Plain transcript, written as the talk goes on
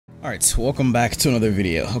Alright, welcome back to another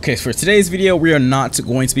video. Okay, for today's video, we are not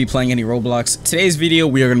going to be playing any Roblox. Today's video,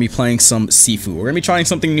 we are going to be playing some Sifu. We're going to be trying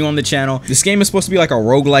something new on the channel. This game is supposed to be like a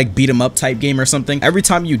roguelike beat-em-up type game or something. Every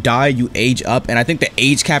time you die, you age up, and I think the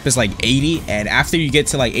age cap is like 80, and after you get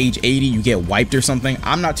to like age 80, you get wiped or something.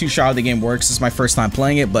 I'm not too sure how the game works. This is my first time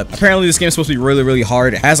playing it, but apparently this game is supposed to be really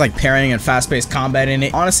hard. It has like parrying and fast-paced combat in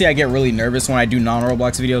it. Honestly, I get really nervous when I do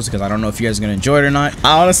non-Roblox videos because I don't know if you guys are going to enjoy it or not.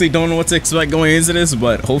 I honestly don't know what to expect going into this,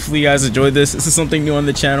 but hopefully you guys enjoyed this. This is something new on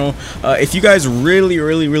the channel. If you guys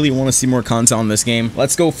really want to see more content on this game,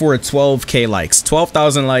 let's go for 12k likes,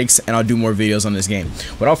 12,000 likes, and I'll do more videos on this game.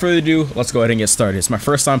 Without further ado, let's go ahead and get started. It's my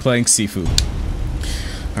first time playing Sifu.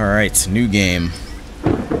 Alright, new game.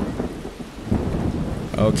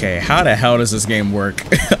 Okay, how the hell does this game work?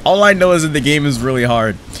 All I know is that the game is really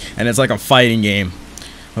hard, and it's like a fighting game.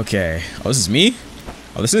 Okay, oh, this is me?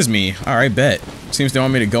 Oh, this is me. Alright, bet. Seems they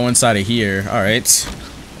want me to go inside of here. Alright.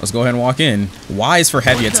 Let's go ahead and walk in. Y is for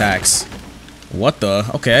heavy attacks. What the?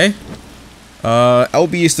 Okay.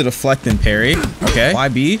 LB is to deflect and parry. Okay.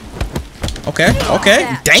 YB. Okay.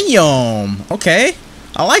 Okay. Damn. Okay.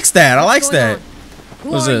 I likes that. I likes that.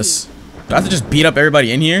 What is this? Do I have to just beat up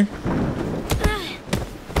everybody in here?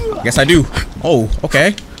 Guess I do. Oh,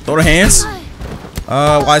 okay. Throw the hands.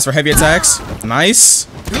 Y is for heavy attacks. Nice.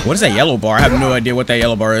 What is that yellow bar? I have no idea what that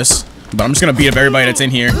yellow bar is. But I'm just gonna beat up everybody that's in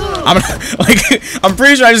here. I'm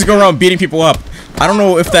pretty sure I just go around beating people up. I don't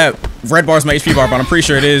know if that red bar is my HP bar, but I'm pretty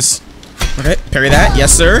sure it is. Okay, parry that.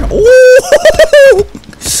 Yes, sir. Ooh!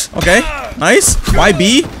 Okay, nice.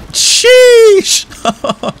 YB. Sheesh.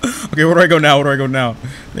 Okay, where do I go now? Where do I go now? I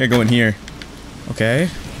think I go in here. Okay.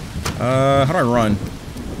 How do I run?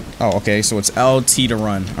 Oh, okay. So it's LT to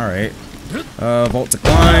run. All right. Vault to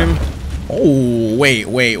climb. Oh, wait.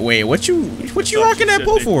 What you rocking that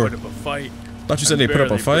pole for? Thought you said they put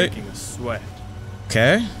up a fight.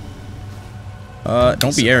 Okay.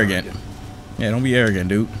 Don't be arrogant. Yeah, don't be arrogant,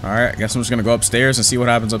 dude. Alright, I guess I'm just gonna go upstairs and see what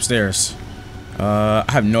happens upstairs. I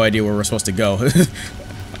have no idea where we're supposed to go.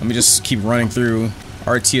 Let me just keep running through.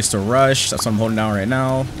 RT is to rush. That's what I'm holding down right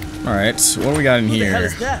now. Alright, so what do we got in here?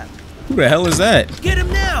 Who the hell is that? Get him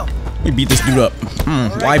now! Let me beat this dude up.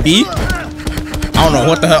 YB? I don't know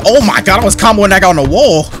what the hell. Oh my god, I was comboing that guy on the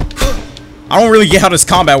wall. I don't really get how this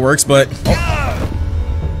combat works, but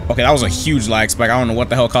okay, that was a huge lag spike. I don't know what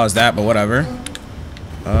the hell caused that, but whatever.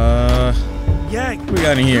 What we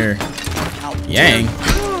got in here? Yang.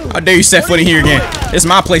 How dare you step foot in here again? It's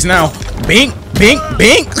my place now. Bink.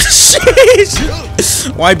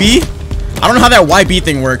 YB? I don't know how that YB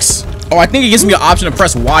thing works. Oh, I think it gives me an option to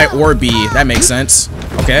press Y or B. That makes sense.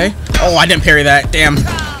 Okay. Oh, I didn't parry that. Damn.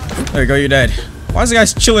 There you go, you're dead. Why is the guy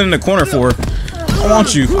chilling in the corner for? I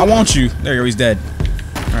want you. There you go, he's dead.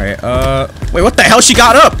 Alright, wait, what the hell? She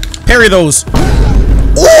got up! Parry those.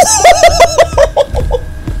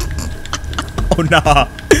 Oh, nah.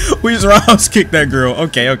 We just roundhouse kicked that girl.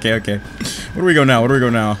 Okay. Where do we go now?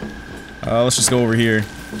 Let's just go over here.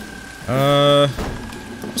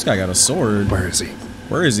 This guy got a sword. Where is he?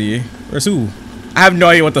 Where's who? I have no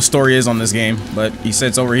idea what the story is on this game, but he said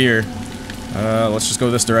it's over here. Let's just go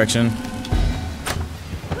this direction.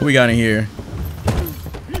 What we got in here?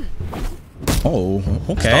 Oh,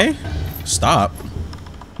 okay. Stop.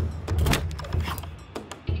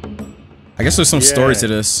 I guess there's some story to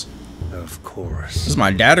this. Of course. This is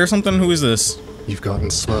my dad or something? Who is this? You've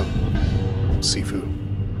gotten slow, Sifu.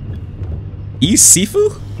 He's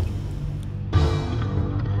Sifu?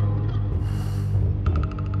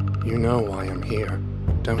 You know why I'm here,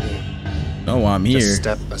 don't you? No, I'm here. Just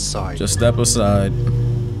step aside. Just step aside.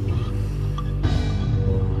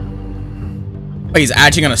 Oh, he's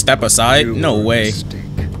actually gonna step aside? No way.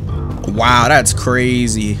 Wow, that's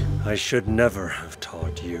crazy. I should never have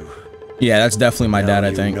taught you. Yeah, that's definitely my dad,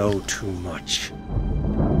 I think. You know too much.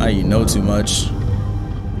 Now you know too much.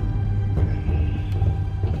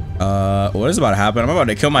 What is about to happen? I'm about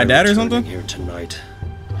to kill my dad or something? Here tonight.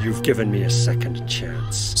 You've given me a second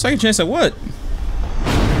chance. Second chance at what?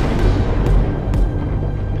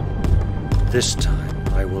 This time,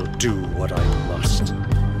 I will do what I must.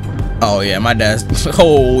 Oh yeah, my dad's.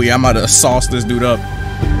 Oh yeah, I'm about to sauce this dude up.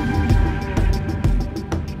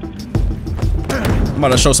 I'm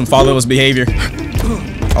about to show some fatherless behavior.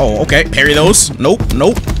 Oh, okay. Parry those. Nope.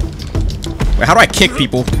 Wait, how do I kick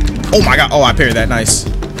people? Oh my god. Oh, I parried that. Nice.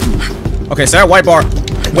 Okay, so that white bar.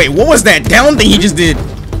 Wait, what was that down thing he just did?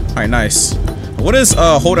 Alright, nice. What does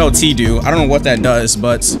hold LT do? I don't know what that does,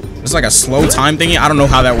 but it's like a slow time thingy. I don't know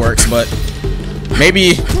how that works, but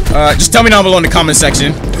maybe just tell me down below in the comment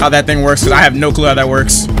section how that thing works, because I have no clue how that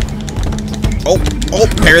works. Oh,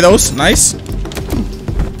 parry those. Nice.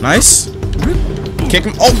 Kick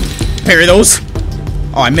him. Oh, parry those.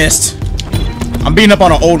 Oh, I missed. I'm beating up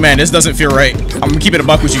on an old man. This doesn't feel right. I'm gonna keep it a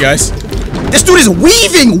buck with you guys. This dude is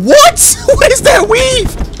weaving. What? What is that weave?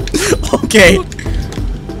 Okay.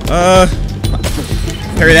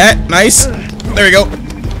 Parry that. Nice. There we go.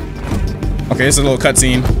 Okay, this is a little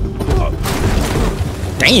cutscene.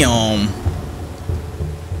 Damn.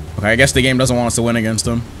 Okay, I guess the game doesn't want us to win against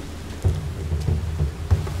him.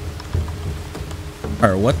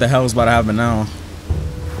 Alright, what the hell is about to happen now?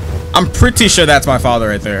 I'm pretty sure that's my father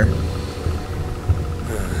right there.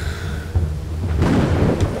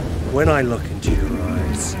 When I look into your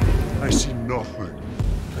eyes, I see nothing.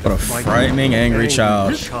 What a frightening, angry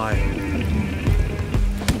child.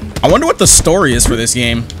 I wonder what the story is for this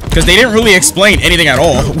game. Because they didn't really explain anything at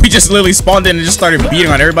all. We just literally spawned in and just started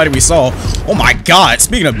beating on everybody we saw. Oh my god,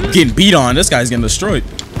 speaking of getting beat on, this guy's getting destroyed.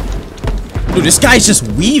 Dude, this guy's just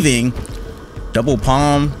weaving. Double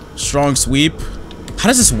palm, strong sweep. How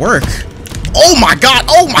does this work? Oh my god,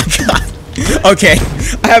 oh my god. Okay,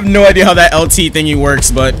 I have no idea how that LT thingy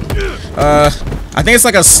works, but I think it's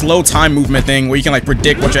like a slow time movement thing where you can like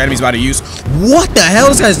predict what your enemy's about to use. What the hell?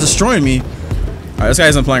 This guy's destroying me. Alright, this guy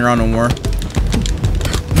isn't playing around no more.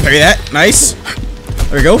 Parry that. Nice.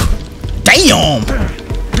 There we go. Damn!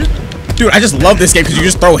 Dude, I just love this game because you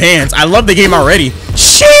just throw hands. I love the game already.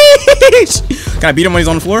 Sheesh! Can I beat him when he's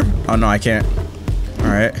on the floor? Oh, no, I can't.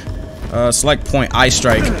 Alright. Select point. Eye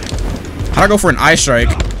strike. How do I go for an eye strike?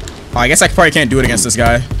 Oh, I guess I probably can't do it against this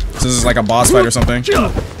guy. This is like a boss fight or something.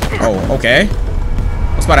 Oh, okay.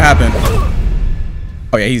 What's about to happen?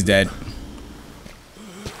 Oh, yeah, he's dead.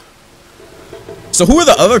 So who are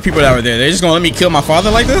the other people that were there? They're just gonna let me kill my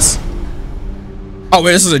father like this? Oh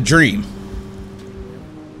wait, this is a dream.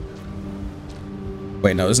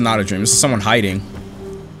 Wait, no, this is not a dream. This is someone hiding.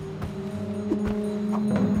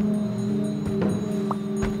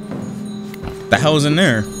 The hell is in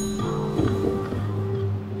there?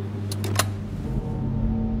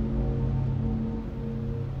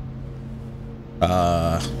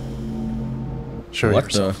 Show what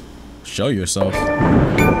yourself. the? Show yourself.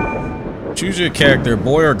 Choose your character,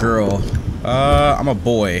 boy or girl. I'm a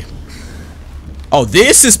boy. Oh,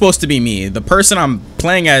 this is supposed to be me. The person I'm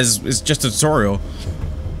playing as is just a tutorial.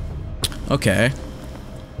 Okay.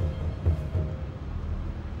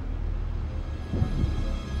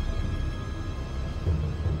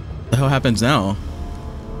 What the hell happens now?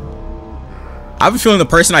 I have a feeling the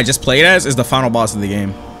person I just played as is the final boss of the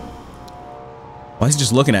game. Why is he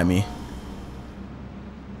just looking at me?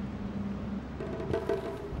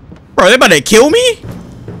 Bro, are they about to kill me?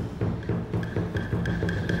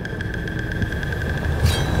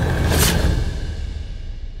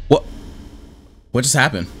 What just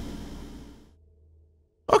happened?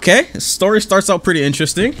 Okay, the story starts out pretty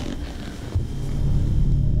interesting.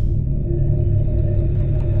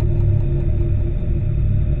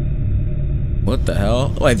 What the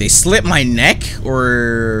hell? Wait, they slit my neck?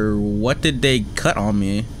 Or what did they cut on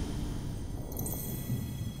me?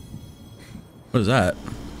 What is that?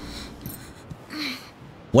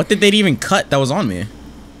 What did they even cut that was on me?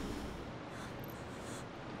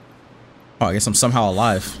 Oh, I guess I'm somehow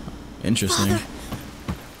alive. Interesting.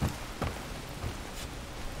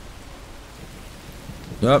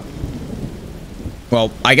 Yep.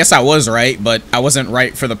 Well, I guess I was right, but I wasn't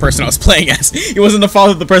right for the person I was playing as. He wasn't the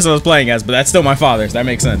father of the person I was playing as, but that's still my father, so that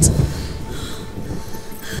makes sense.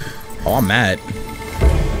 Oh, I'm mad.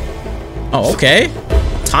 Oh, okay.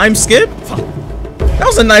 Time skip? That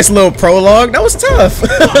was a nice little prologue. That was tough.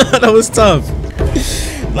 That was tough.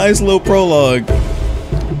 Nice little prologue.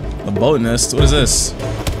 The botanist. What is this?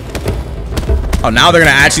 Oh, now they're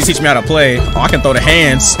gonna actually teach me how to play. Oh, I can throw the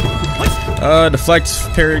hands. Deflect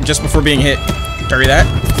parry just before being hit. Parry that.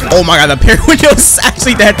 Oh my god, the parry window is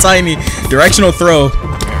actually that tiny. Directional throw.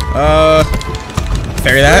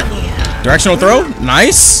 Parry that. Directional throw.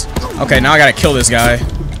 Nice. Okay, now I gotta kill this guy.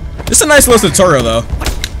 This is a nice little tutorial though.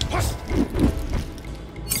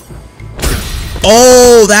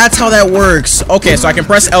 Oh, that's how that works. Okay, so I can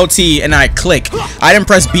press LT and I click. I didn't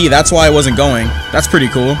press B, that's why I wasn't going. That's pretty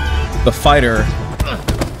cool. The fighter.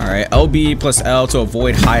 Alright, LB plus L to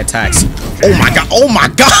avoid high attacks. Oh my god, oh my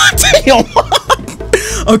god! Damn!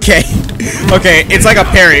 Okay. Okay, it's like a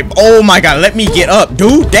parry. Oh my god, let me get up,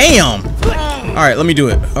 dude. Damn! Alright, let me do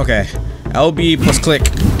it. Okay. LB plus click.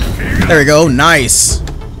 There we go, nice.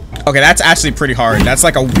 Okay, that's actually pretty hard. That's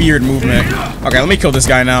like a weird movement. Okay, let me kill this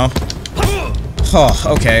guy now.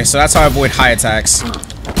 Oh, okay, so that's how I avoid high attacks.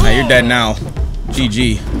 Alright, you're dead now.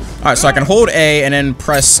 GG. Alright, so I can hold A and then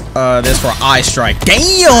press this for eye strike.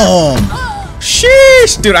 Damn!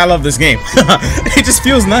 Sheesh! Dude, I love this game. It just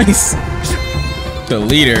feels nice. The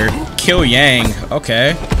leader. kill Yang.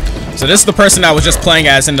 Okay. So this is the person I was just playing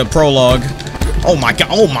as in the prologue. Oh my god.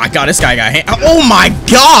 Oh my god. This guy got oh my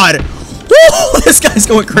god. Woo! This guy's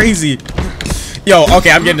going crazy. Yo, okay,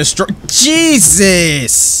 I'm getting destroyed.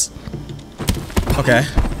 Jesus. Okay.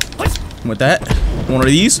 With that. One of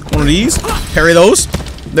these. One of these. Parry those.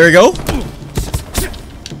 There we go.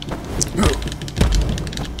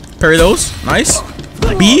 Parry those. Nice.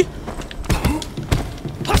 B.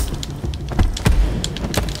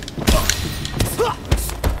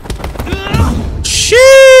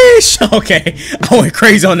 Sheesh. Okay. I went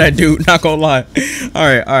crazy on that dude. Not gonna lie.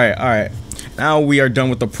 Alright, alright, alright. Now we are done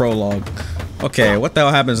with the prologue. Okay, what the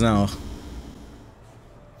hell happens now?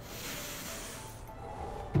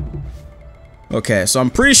 Okay, so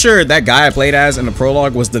I'm pretty sure that guy I played as in the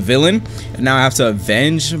prologue was the villain, and now I have to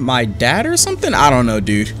avenge my dad or something? I don't know,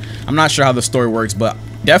 dude. I'm not sure how the story works, but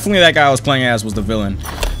definitely that guy I was playing as was the villain.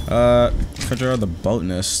 Treasure of the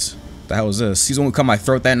botanist. What the hell is this? He's the one who cut my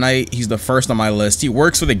throat that night. He's the first on my list. He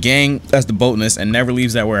works for the gang as the botanist and never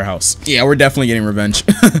leaves that warehouse. Yeah, we're definitely getting revenge.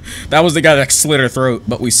 That was the guy that slit her throat,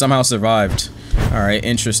 but we somehow survived. Alright,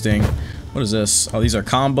 interesting. What is this? Oh, these are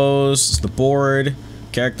combos. It's the board.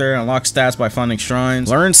 Character. Unlock stats by finding shrines.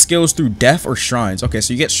 Learn skills through death or shrines. Okay,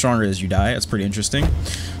 so you get stronger as you die. That's pretty interesting.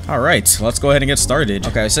 Alright, let's go ahead and get started.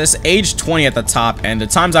 Okay, so it's age 20 at the top, and the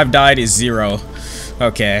times I've died is 0.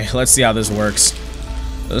 Okay, let's see how this works.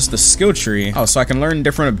 This is the skill tree. Oh, so I can learn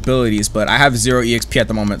different abilities, but I have 0 EXP at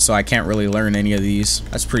the moment, so I can't really learn any of these.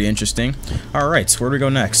 That's pretty interesting. Alright, where do we go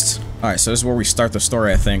next? Alright, so this is where we start the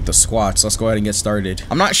story, I think. The squats. Let's go ahead and get started.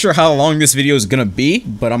 I'm not sure how long this video is gonna be,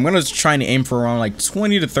 but I'm gonna try and aim for around like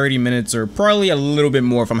 20 to 30 minutes, or probably a little bit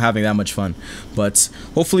more if I'm having that much fun. But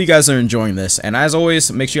hopefully you guys are enjoying this. And as always,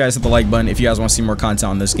 make sure you guys hit the like button if you guys want to see more content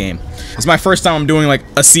on this game. It's my first time I'm doing like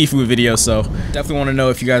a Sifu video, so definitely want to know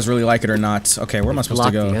if you guys really like it or not. Okay, where am I supposed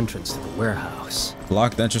to go? Block the entrance to the warehouse.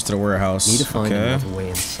 Block the entrance to the warehouse. Need to find another way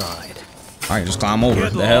inside. Alright, just climb over.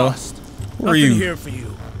 The hell? Who are you? Here for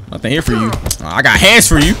you. Nothing here for you. Oh, I got hands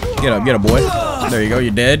for you. Get up, boy. There you go,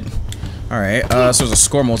 you're dead. Alright, so there's a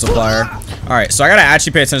score multiplier. Alright, so I gotta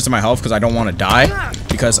actually pay attention to my health because I don't want to die.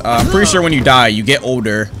 Because I'm pretty sure when you die, you get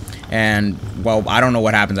older. And, well, I don't know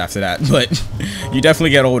what happens after that. But you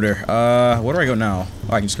definitely get older. Where do I go now?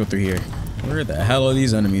 Oh, I can just go through here. Where the hell are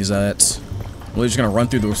these enemies at? We're just gonna run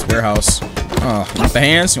through this warehouse. Oh, you want the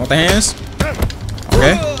hands? You want the hands?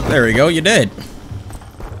 Okay, there we go, you're dead.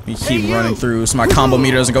 You keep running through so my combo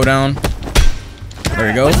meter doesn't go down. There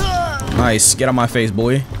you go. Nice. Get on my face,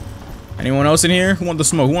 boy. Anyone else in here? Who want the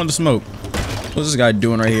smoke? Who want the smoke? What's this guy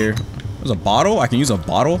doing right here? There's a bottle? I can use a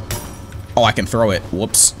bottle? Oh, I can throw it.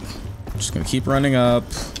 Whoops. Just gonna keep running up.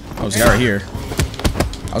 Oh, there's a guy right here.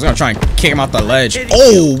 I was gonna try and kick him out the ledge.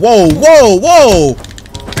 Oh, whoa, whoa, whoa!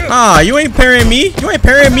 Ah, you ain't parrying me. You ain't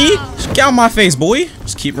parrying me. Just get out my face, boy.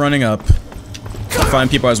 Just keep running up. Find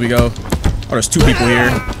people as we go. Oh, there's 2 people here.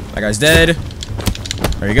 That guy's dead.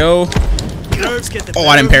 There you go. Oh,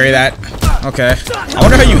 I didn't parry that. Okay. I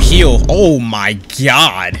wonder how you heal. Oh my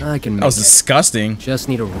god. That was disgusting. Just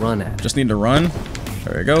need to run at it. Just need to run.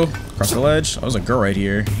 There we go. Across the ledge. Oh, there's a girl right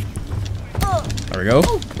here. There we go.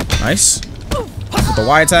 Nice. With the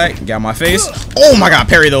Y attack. Get out my face. Oh my god,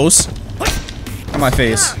 parry those. On my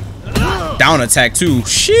face. Down attack too.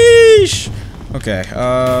 Sheesh. Okay.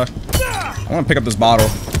 I want to pick up this bottle.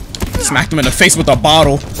 Smacked him in the face with a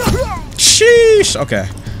bottle. Sheesh. Okay.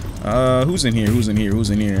 Who's in here? Who's in here? Who's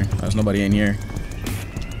in here? There's nobody in here.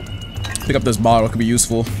 Pick up this bottle. It could be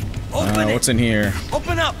useful. What's in here?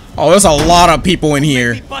 Open up. Oh, there's a lot of people in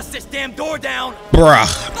here. Bust this damn door down.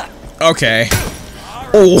 Bruh. Okay.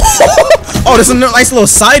 Oh. Oh, there's a nice little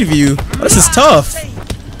side view. Oh, this is tough.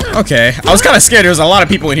 Okay. I was kind of scared. There's a lot of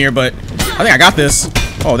people in here, but I think I got this.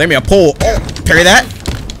 Oh, they made a pole. Oh, parry that.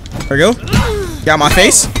 There we go. Got my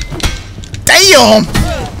face. Damn.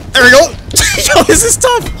 There we go. Yo, this is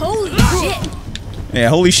tough. Holy shit. Yeah,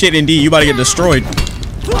 holy shit indeed. You about to get destroyed.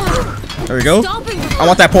 There we go. I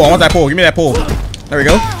want that pole. I want that pole. Give me that pole. There we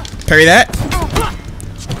go. Parry that.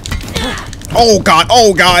 Oh god.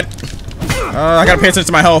 Oh god. I gotta pay attention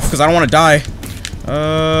to my health because I don't want to die.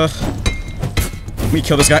 Let me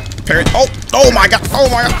kill this guy. Parry. Oh. Oh my god. Oh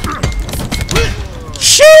my god.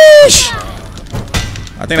 Sheesh.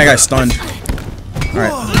 I think that guy's stunned.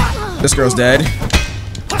 Alright. This girl's dead.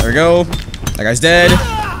 There we go. That guy's dead.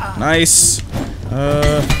 Nice.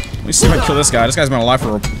 Let me see if I can kill this guy. This guy's been alive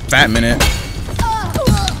for a fat minute.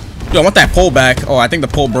 Yo, I want that pole back. Oh, I think the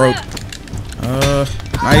pole broke.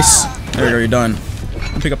 Nice. There you go, you're done.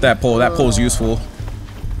 Pick up that pole. That pole's useful.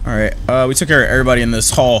 Alright, we took care of everybody in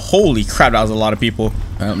this hall. Holy crap, that was a lot of people.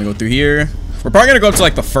 Alright, let me go through here. We're probably gonna go up to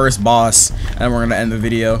like the first boss, and we're gonna end the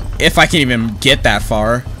video if I can even get that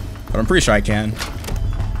far. But I'm pretty sure I can.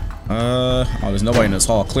 Oh, there's nobody in this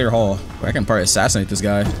hall. Clear hall. I can probably assassinate this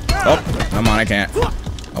guy. Oh, come on, I can't.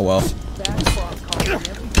 Oh well.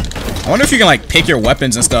 I wonder if you can like pick your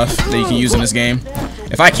weapons and stuff that you can use in this game.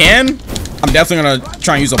 If I can, I'm definitely gonna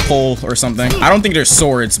try and use a pole or something. I don't think there's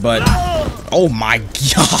swords, but oh my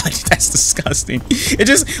god, that's disgusting. It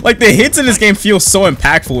just like the hits in this game feel so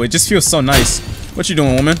impactful. It just feels so nice. What you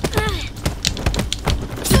doing, woman?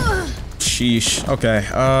 Sheesh. Okay.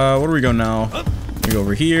 Where do we go now? We go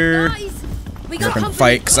over here. We're gonna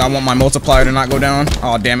fight because I want my multiplier to not go down.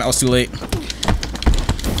 Oh damn it, I was too late.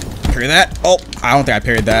 Parry that. Oh, I don't think I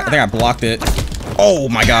parried that. I think I blocked it. Oh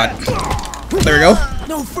my god. There we go.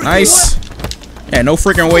 Nice. Yeah, no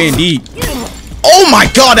freaking way indeed. Oh my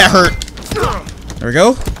god, that hurt. There we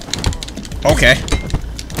go. Okay.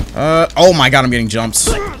 Oh my god, I'm getting jumps.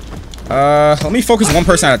 Let me focus one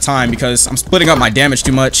person at a time because I'm splitting up my damage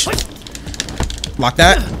too much. Block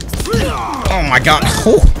that. Oh my god.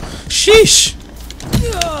 Oh, sheesh.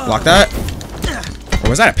 Block that. Or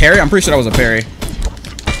was that a parry? I'm pretty sure that was a parry.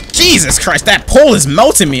 Jesus Christ, that pole is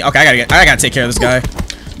melting me. Okay, I gotta take care of this guy.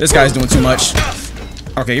 This guy's doing too much.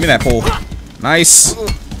 Okay, give me that pole. Nice.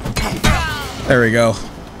 There we go.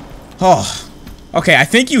 Oh. Okay, I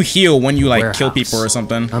think you heal when you like kill people or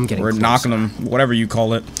something. I'm getting or knocking them, whatever you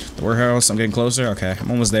call it. The warehouse, I'm getting closer. Okay,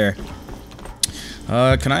 I'm almost there.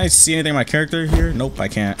 Can I see anything in my character here? Nope, I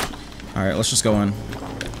can't. Alright, let's just go in.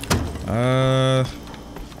 Oh,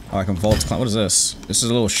 I can vault climb. What is this? This is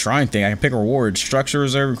a little shrine thing. I can pick a reward. Structure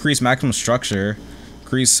reserve, increase maximum structure.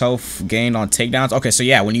 Increase health gained on takedowns. Okay, so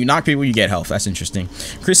yeah, when you knock people, you get health. That's interesting.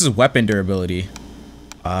 Increases weapon durability.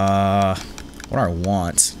 What do I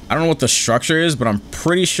want? I don't know what the structure is, but I'm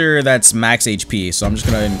pretty sure that's max HP, so I'm just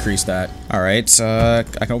gonna increase that. Alright, I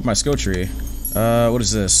can open my skill tree. What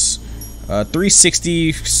is this?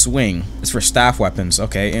 360 swing. It's for staff weapons.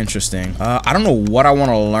 Okay, interesting. I don't know what I want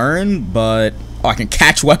to learn, but oh, I can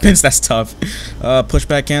catch weapons. That's tough.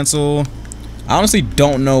 Pushback cancel. I honestly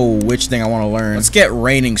don't know which thing I want to learn. Let's get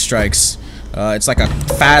raining strikes. It's like a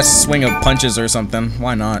fast swing of punches or something.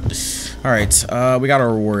 Why not? All right. We got a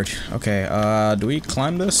reward. Okay. Do we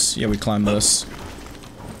climb this? Yeah, we climb this.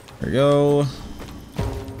 There we go.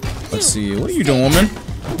 Let's see. What are you doing, woman?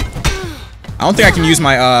 I don't think I can use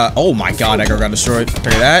my, oh my god, that girl got destroyed.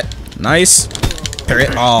 Parry that. Nice. Parry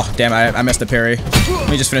it. Oh, damn, I messed the parry. Let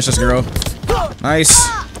me just finish this girl. Nice.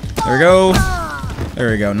 There we go.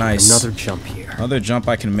 There we go, nice. Another jump here. Another jump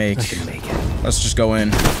I can make. I can make it. Let's just go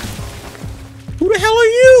in. Who the hell are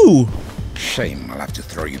you? Shame I'll have to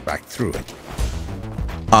throw you back through it.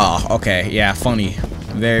 Oh, okay, yeah, funny.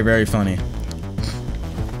 Very, very funny.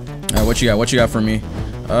 What you got? What you got for me?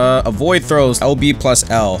 Avoid throws, LB plus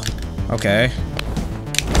L. Okay.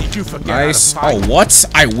 Did you forget nice. Oh, what?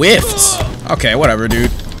 I whiffed. Okay, whatever,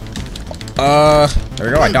 dude. There we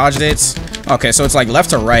go. I dodged it. Okay, so it's like left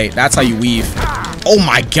to right. That's how you weave. Oh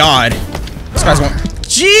my god. This guy's going.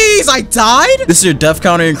 Jeez, I died? This is your death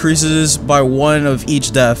counter increases by 1 of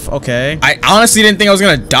each death. Okay. I honestly didn't think I was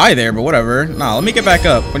gonna die there, but whatever. Nah, let me get back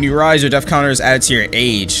up. When you rise, your death counter is added to your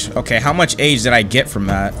age. Okay, how much age did I get from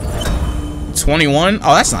that? 21?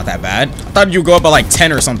 Oh, that's not that bad. I thought you'd go up by like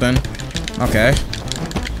 10 or something. Okay.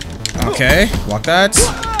 Okay. Block that.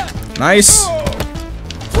 Nice.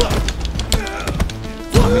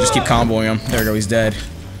 Let me just keep comboing him. There we go. He's dead.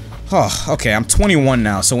 Oh, okay. I'm 21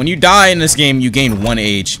 now. So when you die in this game, you gain 1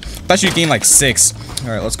 age. I thought you'd gain like 6. All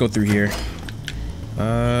right, let's go through here.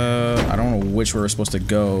 I don't know which way we're supposed to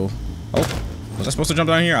go. Oh, was I supposed to jump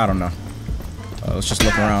down here? I don't know. Let's just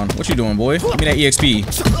look around. What you doing, boy? Give me that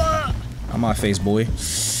EXP. On my face, boy.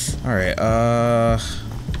 All right.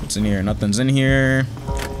 What's in here? Nothing's in here.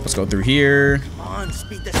 Let's go through here. Come on,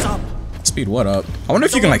 speed this up. Speed what up? I wonder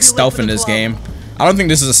if you can like stealth in this game. I don't think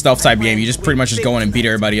this is a stealth type game. You just pretty much just go in and beat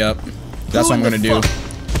everybody up. That's what I'm gonna do.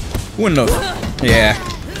 Who in the? Yeah.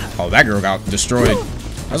 Oh, that girl got destroyed.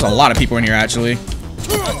 There's a lot of people in here actually.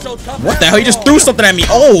 What the hell? He just threw something at me.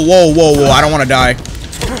 Oh, whoa, whoa, whoa! I don't want to die.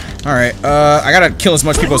 All right. I gotta kill as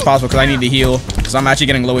much people as possible because I need to heal. Because I'm actually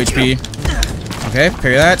getting low HP. Okay,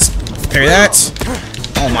 parry that. Parry that.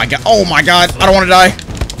 Oh my god. Oh my god. I don't want to die.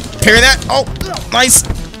 Parry that. Oh, nice.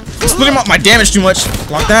 Splitting up my damage too much.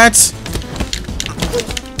 Block that.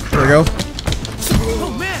 There we go.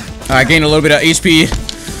 I gained a little bit of HP.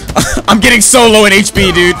 I'm getting so low in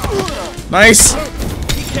HP, dude. Nice.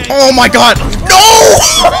 Oh my god. No!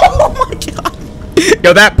 Oh my god.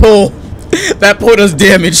 Yo, that pull. That pull does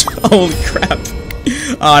damage. Holy crap.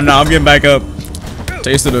 Oh no, I'm getting back up.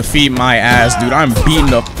 Taste of defeat, my ass, dude. I'm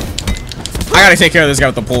beating up. I gotta take care of this guy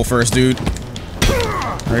with the pole first, dude.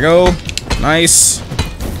 There we go. Nice.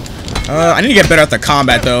 I need to get better at the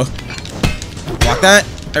combat though. Block that.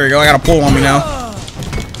 There we go. I got a pull on me now.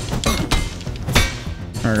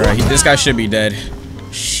 Alright, this guy should be dead.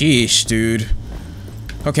 Sheesh, dude.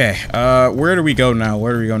 Okay, where do we go now?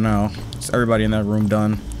 Where do we go now? Is everybody in that room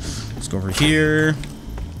done? Let's go over here.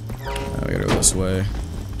 We gotta go this way.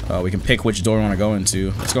 We can pick which door we want to go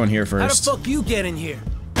into. Let's go in here first. How the fuck you get in here?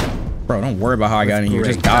 Bro, don't worry about how I got in here.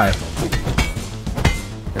 Just die.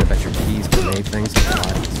 I bet your keys grenade things.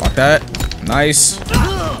 Fuck that. Nice.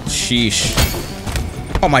 Sheesh.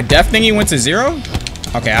 Oh, my death thingy went to 0?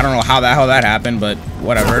 Okay, I don't know how the hell that happened, but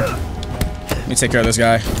whatever. Let me take care of this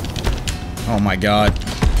guy. Oh my god.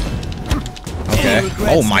 Okay.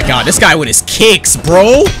 Oh my god, this guy with his kicks,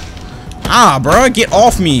 bro. Ah, bro, get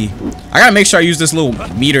off me. I gotta make sure I use this little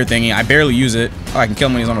meter thingy. I barely use it. Oh, I can kill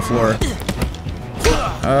him when he's on the floor.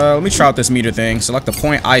 Let me try out this meter thing. Select the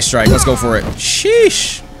point, eye strike. Let's go for it.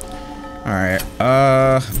 Sheesh. Alright,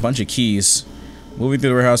 bunch of keys. Moving through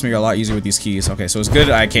the warehouse make it a lot easier with these keys. Okay, so it's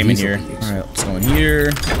good I came in here. Alright, let's go in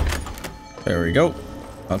here. There we go.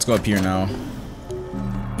 Let's go up here now.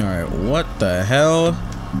 Alright, what the hell?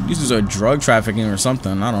 These are drug trafficking or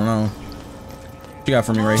something. I don't know. What you got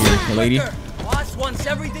for me right here, lady? Boss wants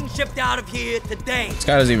everything shipped out of here today. This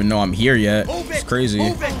guy doesn't even know I'm here yet. It's crazy.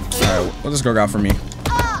 Alright, what this girl got for me?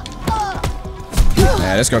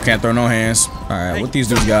 Yeah, this girl can't throw no hands. Alright, what these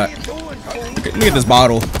dudes got? Let me get this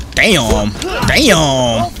bottle. Damn.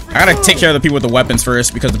 Damn. I gotta take care of the people with the weapons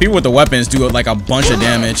first, because the people with the weapons do like a bunch of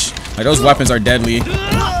damage. Like, those weapons are deadly.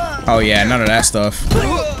 Oh yeah, none of that stuff.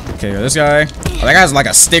 Okay, this guy. Oh, that guy's like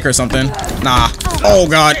a stick or something. Nah. Oh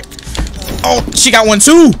god. Oh, she got one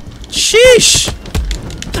too. Sheesh.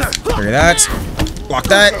 Look at that. Block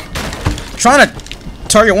that. I'm trying to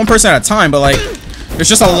target one person at a time, but like, there's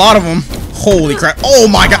just a lot of them. Holy crap. Oh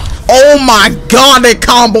my god. Oh my god, they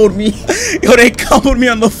comboed me. Yo, they comboed me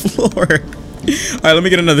on the floor. Alright, let me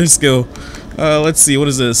get another skill. Let's see, what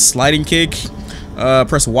is this? Sliding kick.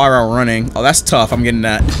 Press Y while running. Oh, that's tough. I'm getting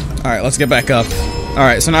that. Alright, let's get back up.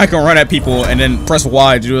 Alright, so now I can run at people and then press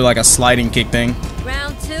Y to do like a sliding kick thing.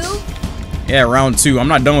 Round 2? Yeah, round 2. I'm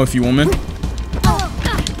not done with you, woman.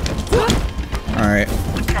 Alright.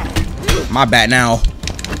 My bad now.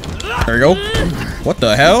 There we go. What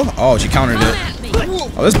the hell? Oh, she countered it.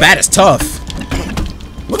 Oh, this bat is tough.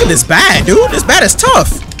 Look at this bat, dude. This bat is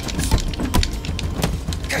tough.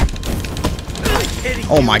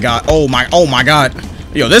 Oh my god. Oh my god.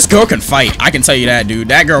 Yo, this girl can fight. I can tell you that, dude.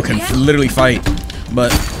 That girl can literally fight.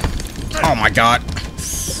 But oh my god.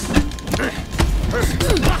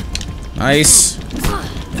 Nice.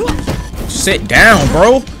 Sit down,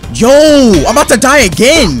 bro. Yo, I'm about to die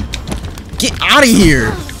again. Get out of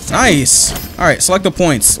here. Nice. Alright, select the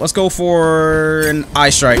points. Let's go for an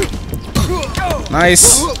eye strike.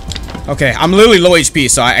 Nice. Okay, I'm literally low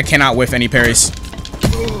HP, so I cannot whiff any parries.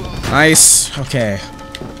 Nice. Okay.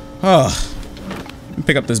 Oh. Let me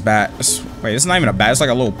pick up this bat. Wait, this is not even a bat. It's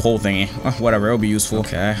like a little pole thingy. Whatever, it'll be useful.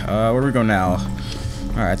 Okay, where do we go now?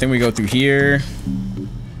 Alright, I think we go through here.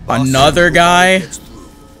 Another guy?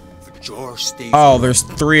 Oh, there's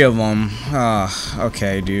 3 of them.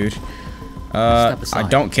 Okay, dude. I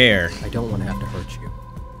don't care. I don't want to have to hurt you.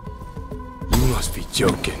 You must be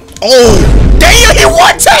joking. Oh, damn! He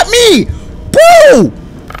one-tapped me, bro.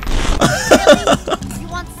 You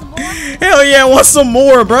want some more? Hell yeah, I want some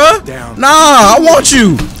more, bruh. Nah, I want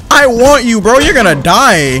you. I want you, bro. You're gonna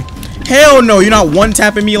die. Hell no, you're not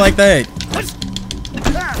one-tapping me like that.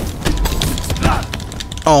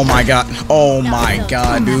 Oh my god. Oh my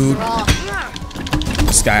god, dude.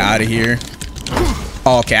 This guy out of here.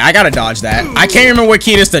 Okay, I gotta dodge that. I can't remember what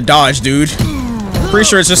key it is to dodge, dude. Pretty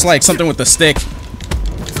sure it's just like something with the stick.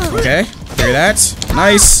 Okay, hear that?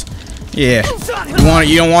 Nice. Yeah. You want it?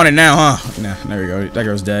 You don't want it now, huh? Nah, there we go. That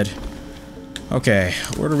girl's dead. Okay,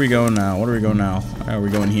 where do we go now? Where do we go now? We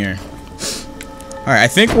go in here. Alright, I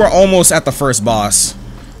think we're almost at the first boss.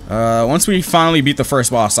 Once we finally beat the first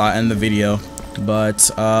boss, I'll end the video. But,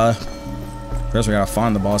 first we gotta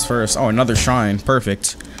find the boss first. Oh, another shrine.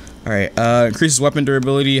 Perfect. Alright, increases weapon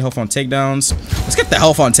durability, health on takedowns. Let's get the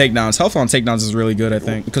health on takedowns. Health on takedowns is really good, I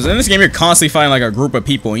think. Because in this game, you're constantly fighting like a group of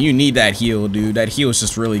people, and you need that heal, dude. That heal is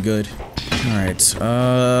just really good. Alright,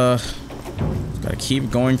 gotta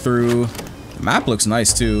keep going through. The map looks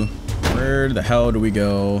nice, too. Where the hell do we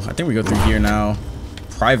go? I think we go through here now.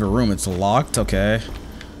 Private room, it's locked, okay.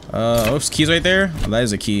 Oops, keys right there? Oh, that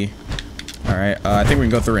is a key. Alright, I think we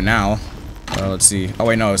can go through it now. Let's see. Oh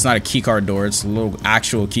wait, no, it's not a key card door. It's a little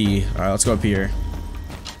actual key. All right, let's go up here.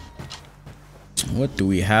 What do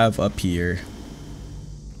we have up here?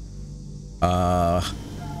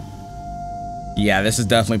 Yeah, this is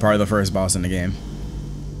definitely probably the first boss in the game.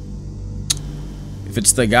 If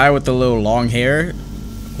it's the guy with the little long hair,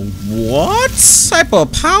 what type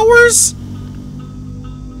of powers?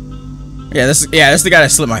 Yeah, this is the guy that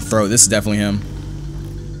slit my throat. This is definitely him.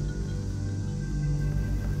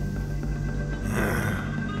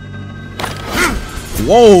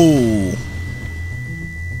 Whoa!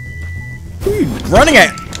 Who are you running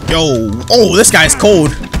at? Yo! Oh, this guy's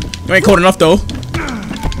cold. You ain't cold enough though.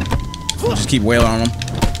 Just keep wailing on him.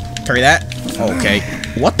 Carry that. Okay.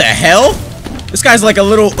 What the hell? This guy's like a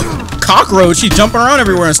little cockroach. He's jumping around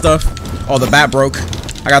everywhere and stuff. Oh, the bat broke.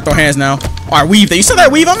 I gotta throw hands now. Alright, weave. You saw that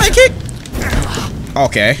weave on that kick?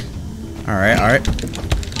 Okay. Alright, alright.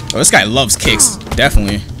 Oh, this guy loves kicks.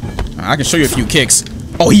 Definitely. I can show you a few kicks.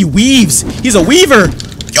 Oh, he weaves. He's a weaver.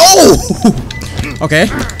 Yo! Okay.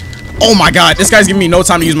 Oh my god. This guy's giving me no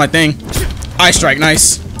time to use my thing. Eye strike.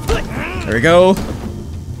 Nice. There we go.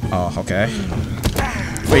 Oh, okay.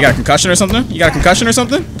 Wait, you got a concussion or something? You got a concussion or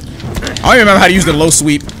something? I don't even remember how to use the low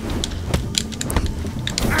sweep.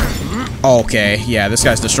 Okay, yeah, this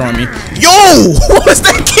guy's destroying me. Yo! What was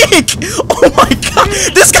that kick? Oh my god!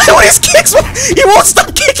 This guy with his kicks, he won't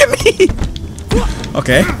stop kicking me!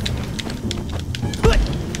 Okay.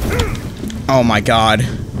 Oh my god.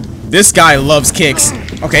 This guy loves kicks.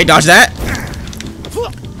 Okay, dodge that.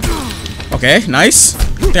 Okay, nice. I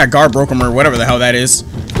think I guard broke him or whatever the hell that is.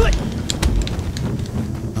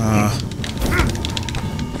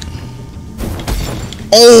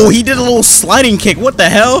 Oh, he did a little sliding kick. What the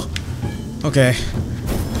hell? Okay.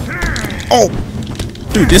 Oh,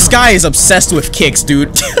 dude, this guy is obsessed with kicks,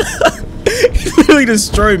 dude. He really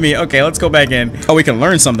destroyed me. Okay, let's go back in. Oh, we can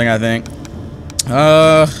learn something, I think.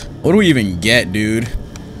 What do we even get, dude?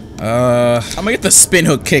 I'm gonna get the spin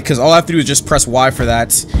hook kick because all I have to do is just press Y for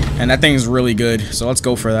that, and that thing is really good. So let's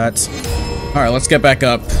go for that. All right, let's get back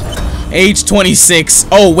up. Age 26.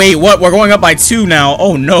 Oh wait, what? We're going up by 2 now.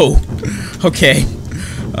 Oh no. Okay.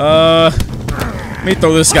 Let me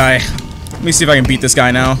throw this guy. Let me see if I can beat this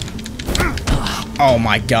guy now. Oh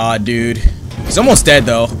my god, dude. He's almost dead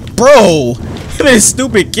though. Bro! Look at his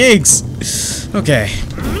stupid kicks. Okay.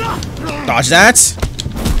 Dodge that.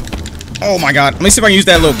 Oh my god. Let me see if I can use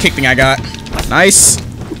that little kick thing I got. Nice.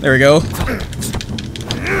 There we go.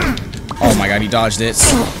 Oh my god, he dodged it.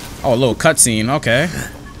 Oh, a little cutscene. Okay.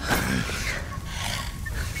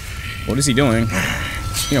 What is he doing?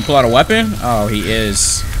 He gonna pull out a weapon? Oh, he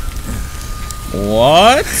is.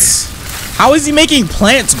 What? How is he making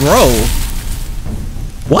plants grow?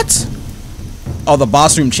 What? Oh, the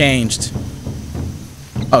boss room changed.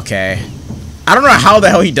 Okay. I don't know how the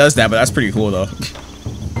hell he does that, but that's pretty cool though.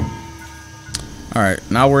 Alright,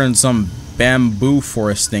 now we're in some bamboo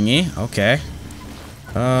forest thingy. Okay.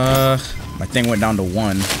 My thing went down to 1.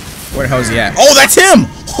 Where the hell is he at? Oh, that's him!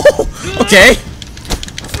 Okay.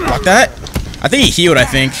 Block that. I think he healed, I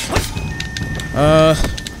think.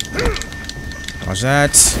 Watch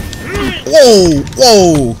that. Whoa!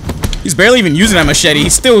 Whoa! He's barely even using that machete.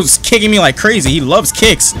 He's still kicking me like crazy. He loves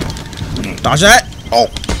kicks. Dodge that. Oh,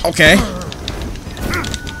 okay.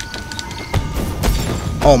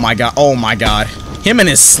 Oh my god. Oh my god. Him and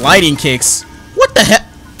his sliding kicks. What the heck?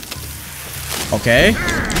 Okay.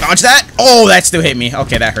 Dodge that. Oh, that still hit me.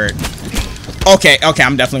 Okay, that hurt. Okay, okay,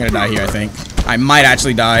 I'm definitely gonna die here, I think. I might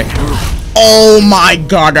actually die. Oh my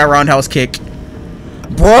god, that roundhouse kick.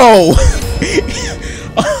 Bro.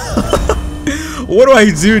 What do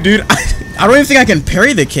I do, dude? I don't even think I can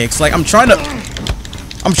parry the kicks. Like, I'm trying to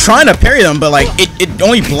parry them, but like, it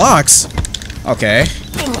only blocks. Okay.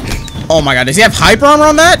 Oh my god, does he have hyper armor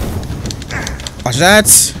on that? Watch that.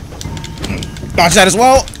 Dodge that as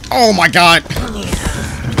well. Oh my god.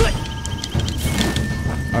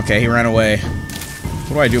 Okay, he ran away.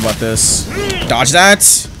 What do I do about this? Dodge that.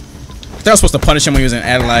 I think I was supposed to punish him when he was in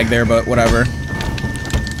ad lag there, but whatever.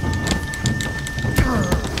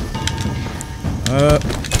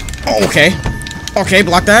 Oh, okay. Okay,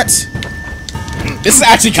 block that. This is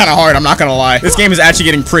actually kind of hard, I'm not gonna lie. This game is actually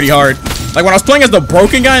getting pretty hard. Like, when I was playing as the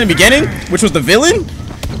broken guy in the beginning, which was the villain,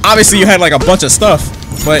 obviously you had, like, a bunch of stuff.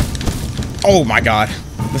 But, oh my god.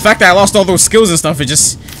 The fact that I lost all those skills and stuff, it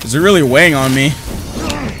just is really weighing on me.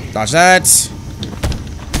 Dodge that.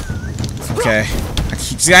 Okay.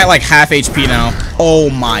 He's got, like, half HP now. Oh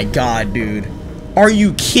my god, dude. Are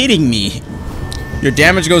you kidding me? Your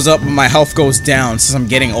damage goes up, but my health goes down since I'm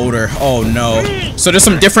getting older. Oh no. So there's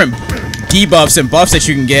some different debuffs and buffs that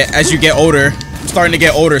you can get as you get older. I'm starting to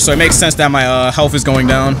get older, so it makes sense that my health is going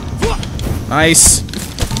down. Nice.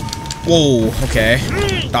 Whoa, okay.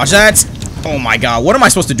 Dodge that. Oh my god, what am I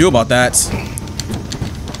supposed to do about that?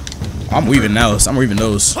 I'm weaving those. I'm weaving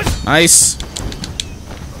those. Nice.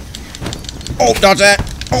 Oh, dodge that.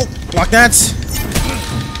 Oh, block that.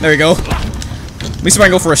 There we go. At least if I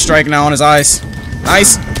can go for a strike now on his eyes.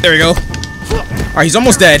 Nice. There we go. Alright, he's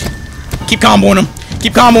almost dead. Keep comboing him.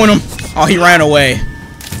 Keep comboing him. Oh, he ran away.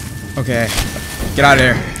 Okay. Get out of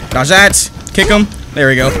there. Dodge that. Kick him. There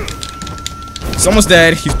we go. He's almost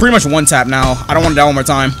dead. He's pretty much one tap now. I don't want to die one more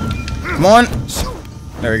time. Come on.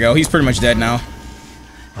 There we go. He's pretty much dead now.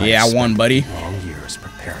 Yeah, I won, buddy. Long years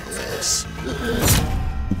preparing for this.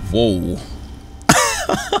 Whoa.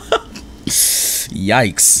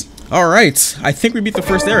 Yikes. Alright. I think we beat the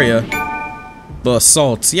first area. The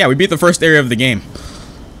assault. Yeah, we beat the first area of the game.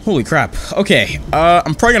 Holy crap. Okay.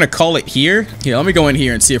 I'm probably gonna call it here. Yeah, let me go in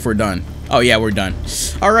here and see if we're done. Oh yeah, we're done.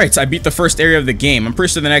 Alright, I beat the first area of the game. I'm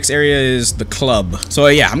pretty sure the next area is the club. So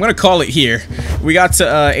yeah, I'm gonna call it here. We got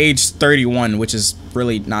to age 31, which is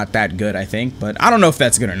really not that good, I think. But I don't know if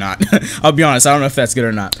that's good or not. I'll be honest, I don't know if that's good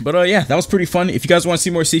or not. But yeah, that was pretty fun. If you guys want to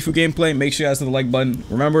see more Sifu gameplay, make sure you guys hit the like button.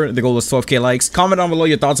 Remember, the goal is 12K likes. Comment down below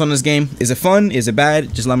your thoughts on this game. Is it fun? Is it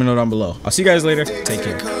bad? Just let me know down below. I'll see you guys later. Take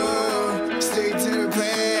care. Stick to the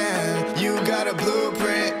plan. You got a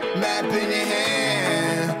blueprint, map in your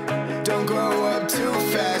hand. Don't grow up too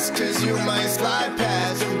fast, cause you might slide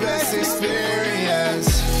past the best experience.